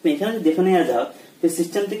না, তুমি এখানে যদি দেখে নেওয়া যাও,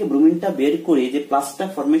 সিস্টেম থেকে ব্রোমিনটা বের করে যে প্লাসটা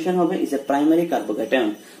ফরমেশন হবে, ইজ এ প্রাইমারি কার্বোক্যাটায়ন।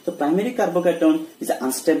 তো primary carbocation is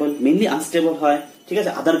unstable, mainly unstable হয়, ঠিক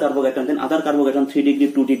আছে, আদার কার্বোক্যাটায়ন, দেন আদার কার্বোক্যাটায়ন 3 ডিগ্রি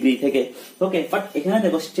 2 ডিগ্রি থেকে। ওকে, বাট এখানে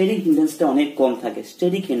দেখো স্টেরিক হিন্ড্রেন্সটা অনেক কম থাকে,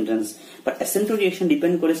 steric hindrance. But SN2 reaction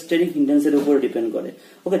depend করে স্টেরিক হিন্ড্রেন্সের উপর ডিপেন্ড করে।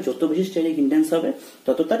 ওকে, যত বেশি স্টেরিক হিন্ড্রেন্স হবে,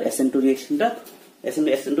 তত তার SN2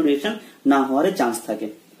 রিঅ্যাকশন না হওয়ার চান্স থাকে।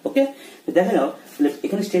 ওকে, দেখা যাও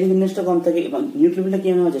এখানে স্টেরিক হিন্ড্রেন্সটা কম থাকে এবং নিউক্লিওফাইলটা কি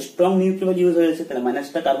হয়েছে, স্ট্রং নিউক্লিওফাইল ইউজ হয়েছে, তাহলে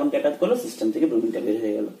মাইনাসটা কার্বন অ্যাটাক করলো, সিস্টেম থেকে ব্রোমিনটা বের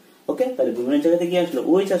হয়ে গেল। ওকে, তাহলে ব্রোমিনের জায়গাতে কি আসলো,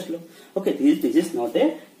 OH আসলো। ওকে, this is not a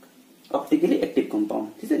optically active compound,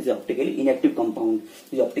 this is optically inactive compound.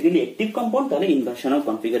 যদি অপটিক্যালি অ্যাক্টিভ কম্পাউন্ড, তাহলে ইনভার্সন অফ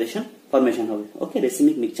কনফিগারেশন ফরমেশন হবে। ওকে,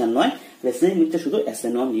 রেসিমিক মিক্সচার নয়, রেসিমিক মিক্সচার শুধু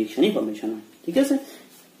SN1 রিঅ্যাকশনই ফরমেশন হয়। ঠিক আছে,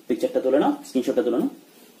 পিকচারটা তুলে নাও, স্ক্রিনশটটা তুলে নাও।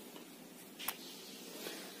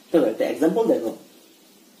 তো একটা এক্সাম্পল দেখো,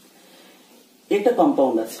 একটা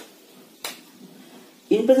কম্পাউন্ড আছে,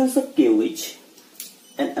 in presence of KOH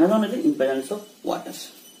and another one is in presence of water.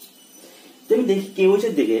 তুমি দেখি KOH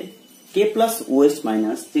এর দিকে K plus OH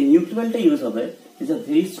minus, যে নিউক্লিওফাইলটা ইউজ হবে, is a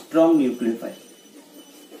very strong nucleophile.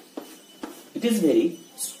 It is very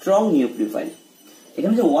strong nucleophile.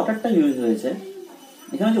 এখানে যে ওয়াটারটা ইউজ হয়েছে,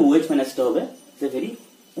 এখানে যে OH মাইনাসটা হবে, is a very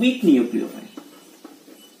weak nucleophile.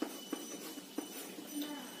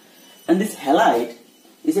 And this halide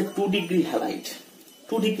is a 2 degree halide.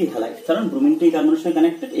 2 degree halide, কারণ ব্রোমিনটা এই কার্বনের সঙ্গে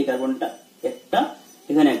কানেক্টেড, এই কার্বনটা একটা,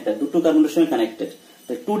 এখানে একটা, দুটো কার্বনের সঙ্গে কানেক্টেড,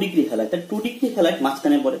 তাই 2 ডিগ্রি হ্যালাইড। তাই 2 ডিগ্রি হ্যালাইড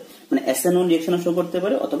মাঝখানে পড়ে, মানে SN1 রিঅ্যাকশনও শো করতে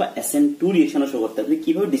পারে অথবা SN2 রিঅ্যাকশনও শো করতে পারে।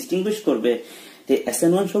 কিভাবে ডিস্টিংগুইশ করবে যে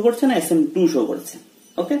SN1 শো করছে না SN2 শো করছে?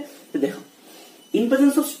 ওকে, তো দেখো, in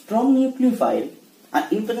presence of strong nucleophile R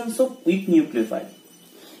in presence of week nucleophile,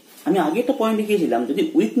 আমি আগে একটা পয়েন্ট লিখেছিলাম যদি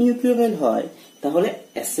উইক নিউক্লিওফাইল হয় তাহলে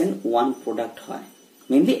SN1 প্রোডাক্ট হয়,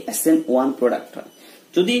 মেইনলি SN1 প্রোডাক্ট হয়।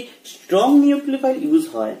 যদি স্ট্রং নিউক্লিওফাইল ইউজ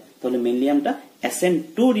হয় তাহলে মেইনলি আমরা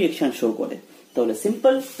SN2 রিঅ্যাকশন শো করে। তাহলে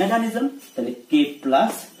সিম্পল মেকানিজম, তাহলে K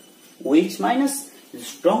plus OH minus,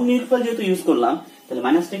 strong nucleophile যেহেতু ইউজ করলাম তাহলে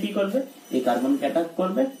মাইনাসটা কি করবে, এই কার্বনকে অ্যাটাক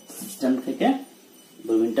করবে, সিস্টেম থেকে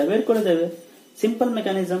ব্রোমিনটা বের করে দেবে। সিম্পল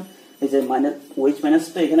মেকানিজম, এই যে OH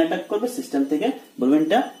মাইনাসটা এখানে অ্যাটাক করবে, সিস্টেম থেকে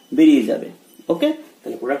ব্রোমিনটা বেরিয়ে যাবে। ওকে,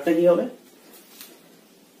 তাহলে প্রোডাক্টটা কি হবে?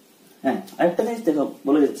 হ্যাঁ, আরেকটা জিনিস দেখো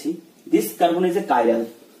বলে যাচ্ছি, this carbon is a chiral.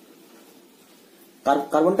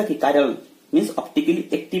 কার্বনটা কি chiral, means optically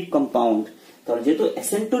active compound. তাহলে যেহেতু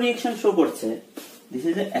SN2 রিঅ্যাকশন শো করছে, this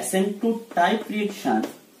is a SN2 type reaction,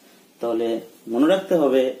 তাহলে মনে রাখতে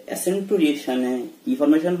হবে SN2 রিঅ্যাকশনে কি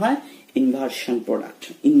ফরমেশন হয়, ইনভার্সন প্রোডাক্ট।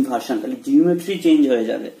 ইনভার্সন তাহলে জিওমেট্রি চেঞ্জ হয়ে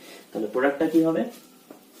যাবে। তাহলে প্রোডাক্টটা কি হবে,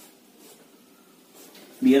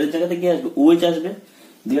 বিয়ারের জায়গাতে কি আসবে, OH আসবে।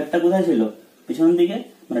 বিয়ারটা কোথায় ছিল, পিছনের দিকে,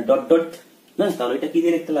 মানে ডট ডট না, তাহলে এটা কি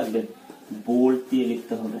দিয়ে লিখতে লাগবে, বোল্ড দিয়ে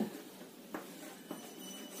লিখতে হবে।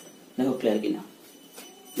 দেখো ক্লিয়ার কিনা,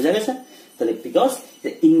 বুঝা গেছে? তাহলে because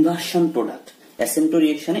inversion product, SN2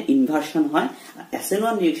 রিঅ্যাকশনে inversion হয়, আর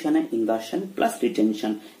SN1 রিঅ্যাকশনে inversion plus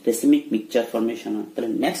retention, racemic mixture formation হয়। তাহলে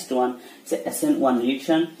next one is SN1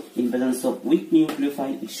 reaction in presence of weak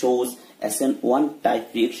nucleophile, it shows SN1 type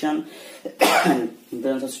reaction and in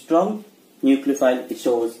presence of strong nucleophile it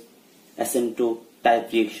shows SN2 type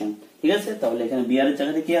reaction। ঠিক আছে, তাহলে এখানে BR এর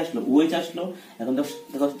জায়গাতে কি আসলো, OH আসলো। এখন তো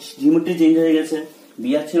দেখো জিওমেট্রি চেঞ্জ হয়ে গেছে,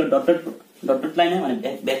 বিআর ছিল ডট ডট লাইনে, মানে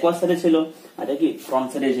ব্যাকওয়ার্ড সাইডে ছিল, আর এটা কি ফ্রন্ট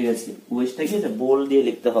সাইডে এসে গেছে। OH-টা কি বোল্ড দিয়ে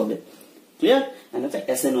লিখতে হবে। ক্লিয়ার? এন্ড হচ্ছে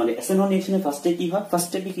SN1 রিঅ্যাকশনে ফার্স্টে কি হয়, ফার্স্ট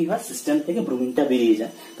স্টেপে কি হয়, সিস্টেম থেকে ব্রোমিনটা বেরিয়ে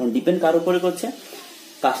যায়। কারণ ডিপেন্ড কার উপরে করছে,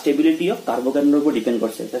 স্টেবিলিটি অফ কার্বোক্যাটায়নের উপর ডিপেন্ড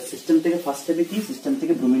করছে। তার সিস্টেম থেকে ফার্স্ট স্টেপে কি, সিস্টেম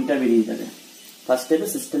থেকে ব্রোমিনটা বেরিয়ে যাবে। ফার্স্ট স্টেপে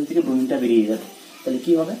সিস্টেম থেকে ব্রোমিনটা বেরিয়ে যাবে। তাহলে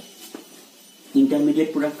কি হবে, ইন্টারমিডিয়েট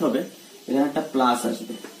প্রোডাক্ট হবে, এখানে একটা প্লাস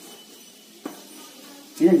আসবে,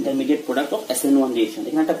 intermediate product of SN1 reaction,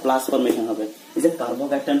 এখানে একটা প্লাস ফরমেশন হবে। এই যে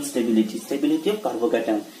carbocation stability of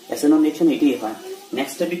carbocation, SN1 reaction এটাই হয়।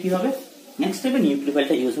 নেক্সট স্টেপে কি হবে, নেক্সট স্টেপে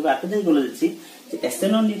নিউক্লিওফাইলটা ইউজ হবে। একটা জিনিস বলে দিচ্ছি যে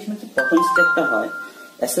SN1 রিঅ্যাকশনের যে প্রথম স্টেপটা হয়,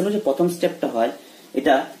 SN1 যে প্রথম স্টেপটা হয়,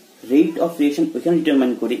 এটা রেট অফ রিঅ্যাকশন ওইখানে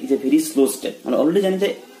ডিটারমাইন করি, is a very slow step. আমরা অলরেডি জানি যে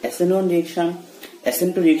SN1 রিঅ্যাকশন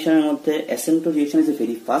SN2 রিঅ্যাকশনের মধ্যে SN2 reaction is a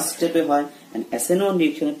very fast স্টেপে হয়, এন্ড SN1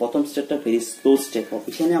 রিঅ্যাকশনের প্রথম স্টেপটা ভেরি স্লো স্টেপ হয়।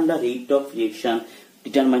 এখানে আমরা রেট অফ রিঅ্যাকশন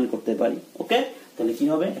ডিটারমাইন করতে পারি। ওকে, তাহলে কি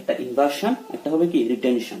হবে, একটা ইনভার্সন, একটা হবে কি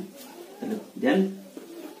রিটেনশন। তাহলে দেন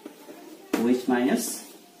OH মাইনাস,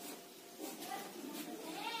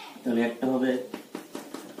 তাহলে একটা হবে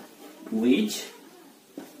OH,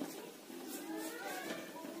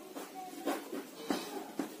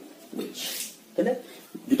 তাহলে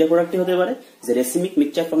দুটা প্রোডাক্টই হতে পারে, যে রেসিমিক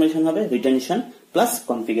মিক্সচার ফরমেশন হবে, রিটেনশন প্লাস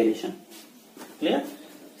কনফিগারেশন। ক্লিয়ার?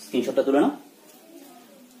 স্ক্রিনশটটা তুলে নাও।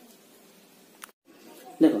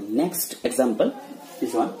 দেখো next example,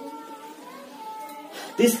 this one,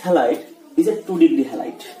 this halide is a 2 degree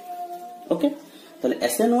halide. ওকে, তাহলে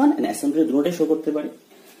SN1 এন্ড SN2 দুটোই শো করতে পারি।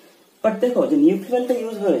 বাট দেখো যে নিউক্লিওফাইলটা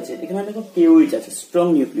ইউজ হয়েছে, এখানে দেখো KOH আছে, strong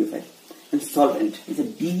nucleophile, and solvent is a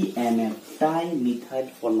DMF, dimethyl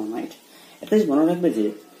ফর্মামাইড। একটা জিনিস মনে রাখবে যে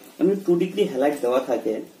এমনি 2 ডিগ্রি হ্যালাইড দেওয়া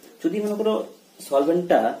থাকে, যদি মনে করো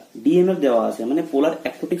সলভেন্টটা DMF দেওয়া আছে, মানে পোলার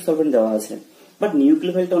অ্যাক্টোটিক সলভেন্ট দেওয়া আছে, বাট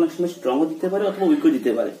নিউক্লিওফাইলটা অনেক সময় স্ট্রংও দিতে পারে অথবা উইকও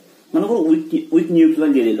দিতে পারে। মনে করো উইক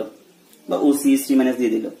নিউক্লিওফাইল দিয়ে দিল বা OCH3-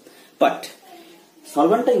 দিয়ে দিল, বাট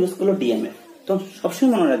সলভেন্টটা ইউজ করলো DMF, তো সবসময়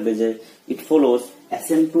মনে রাখবে যে ইট ফলোস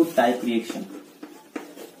SN2 টাইপ রিঅ্যাকশন।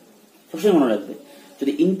 সবসময় মনে রাখবে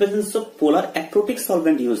যদি in presence of polar অ্যাক্টোটিক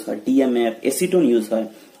solvent use হয়, DMF, এসিটোন ইউজ হয়,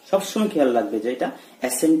 সবসময় খেয়াল রাখবে যে এটা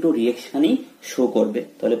SN2 রিঅ্যাকশনই শো করবে।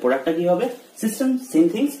 তাহলে প্রোডাক্টটা কি হবে, সিস্টেম সেম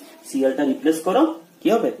থিংস, Cl-টা রিপ্লেস করো, কি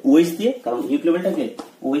হবে OH দিয়ে, কারণ নিউক্লিওফাইলটাকে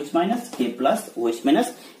OH minus K plus OH minus,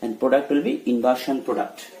 and product will be inversion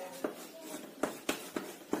product.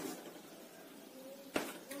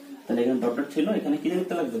 তাহলে এখানে ডট ডট ছিল, এখানে কি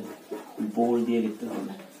লিখতে লাগবে, বোল্ড দিয়ে লিখতে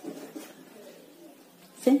হবে।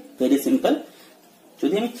 ভেরি সিম্পল,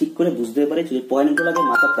 যদি আমি ঠিক করে বুঝতে পারি, যদি পয়েন্টগুলোকে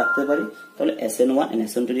মাথায় রাখতে পারি, তাহলে SN1 and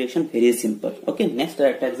SN2 reaction very simple. Okay, next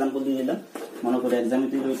একটা এক্সাম্পল দিয়ে দিলাম, মনে করে এক্সামে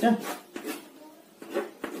দিল এটা,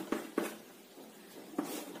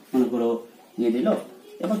 মনে করো দিয়ে দিল,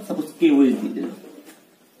 এবার সাপোজ KOH দিয়ে দিল।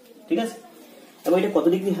 ঠিক আছে, এবার এটা কত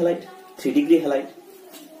degree halide, 3 degree halide,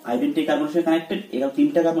 identity কার্বনের সাথে কানেক্টেড, এখানে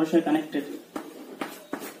 3টা কার্বনের সাথে connected,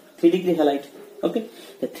 3 degree halide. Okay,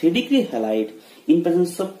 3 degree halide in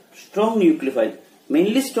presence of strong nucleophile,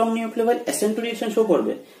 mainly strong nucleophile SN2 reaction show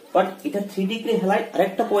করবে, বাট এটা 3 ডিগ্রি হ্যালাইড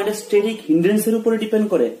আরেকটা পয়েন্টে স্টেরিক হিন্ড্রেন্স এর উপরে ডিপেন্ড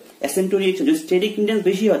করে। SN2 রিঅ্যাকশন যদি স্টেরিক হিন্ড্রেন্স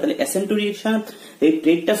বেশি হয় তাহলে SN2 রিঅ্যাকশন এই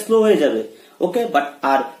রেটটা স্লো হয়ে যাবে। ওকে, বাট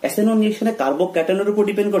আর SN1 রিঅ্যাকশনে কার্বোক্যাটায়নের উপর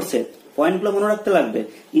ডিপেন্ড করছে। পয়েন্টগুলো মনে রাখতে লাগবে।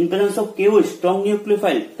 ইন প্রেজেন্স অফ কেউ স্ট্রং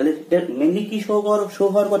নিউক্লিওফাইল তাহলে এটা মেইনলি কি শো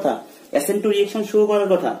হওয়ার কথা, SN2 রিঅ্যাকশন শো করার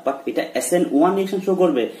কথা, বাট এটা SN1 রিঅ্যাকশন শো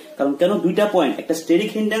করবে। কারণ কেন, দুইটা পয়েন্ট, একটা স্টেরিক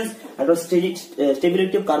হিন্ড্রেন্স আর একটা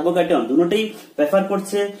স্টেবিলিটি অফ কার্বোক্যাটায়ন, দুটোই প্রেফার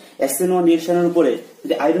করছে SN1 রিঅ্যাকশনের উপরে।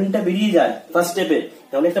 যদি আয়রনটা বেরিয়ে যায় ফার্স্ট স্টেপে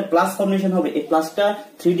তাহলে একটা প্লাস ফর্মেশন হবে। এই প্লাসটা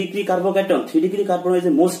 3 degree carbocation, 3 degree carbon is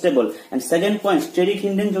most stable. And second point, steric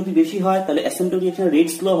hindrance যদি বেশি হয় তাহলে SN2 রিঅ্যাকশন রেট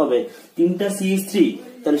স্লো হবে। 3টা CH3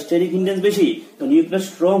 তাহলে স্টেরিক হিন্ড্রেন্স বেশি, তো নিউক্লিয়াস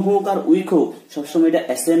স্ট্রং হোক আর উইক হোক সবসময় এটা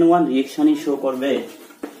SN1 রিঅ্যাকশনই শো করবে।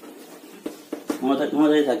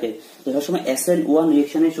 মনে থাকে সবসময় SN1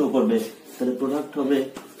 রিঅ্যাকশনই শো করবে। তাহলে প্রোডাক্ট হবে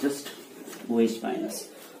জাস্ট OH মাইনাস।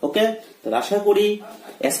 ওকে, তো আশা করি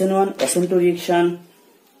SN1 SN2 রিঅ্যাকশন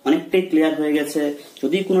অনেকটাই ক্লিয়ার হয়ে গেছে।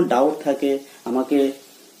 যদি কোনো ডাউট থাকে আমাকে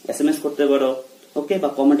SMS করতে পারো, ওকে, বা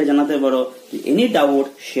কমেন্টে জানাতে পারো। Any doubt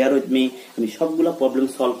share with me, আমি সবগুলা প্রবলেম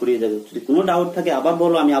সলভ করিয়ে দেবো। যদি কোনো ডাউট থাকে আবার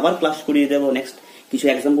বলো, আমি আবার ক্লাস করিয়ে দেবো, নেক্সট কিছু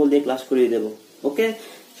এক্সাম্পল দিয়ে ক্লাস করিয়ে দেবো। ওকে,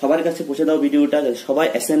 সবার কাছে পৌঁছে দাও ভিডিওটা, সবাই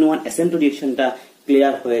SN1 SN2 রিঅ্যাকশনটা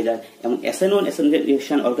ক্লিয়ার হয়ে যায়। এবং SN1 SN2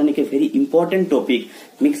 reaction organic a very important topic.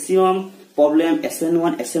 Maximum problem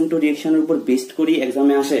SN1 SN2 রিঅ্যাকশনের উপর বেস্ড করি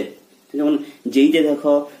এক্সামে আসে। যেমন যেইতে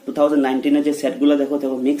দেখো 2019 এর যে সেটগুলো দেখো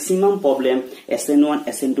ম্যাক্সিমাম প্রবলেম SN1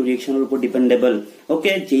 SN2 রিঅ্যাকশনের উপর ডিপেন্ডেবল।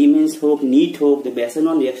 ওকে, যেই মিন্স হোক, নিট হোক,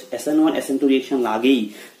 SN1 SN2 রিঅ্যাকশন লাগেই।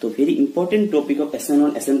 তো very important topic of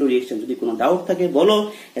SN1 SN2 reaction. যদি কোনো ডাউট থাকে বলো,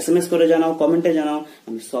 SMS করে জানাও, কমেন্টে জানাও,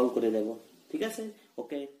 আমি সলভ করে দেবো। ঠিক আছে,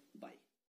 ওকে।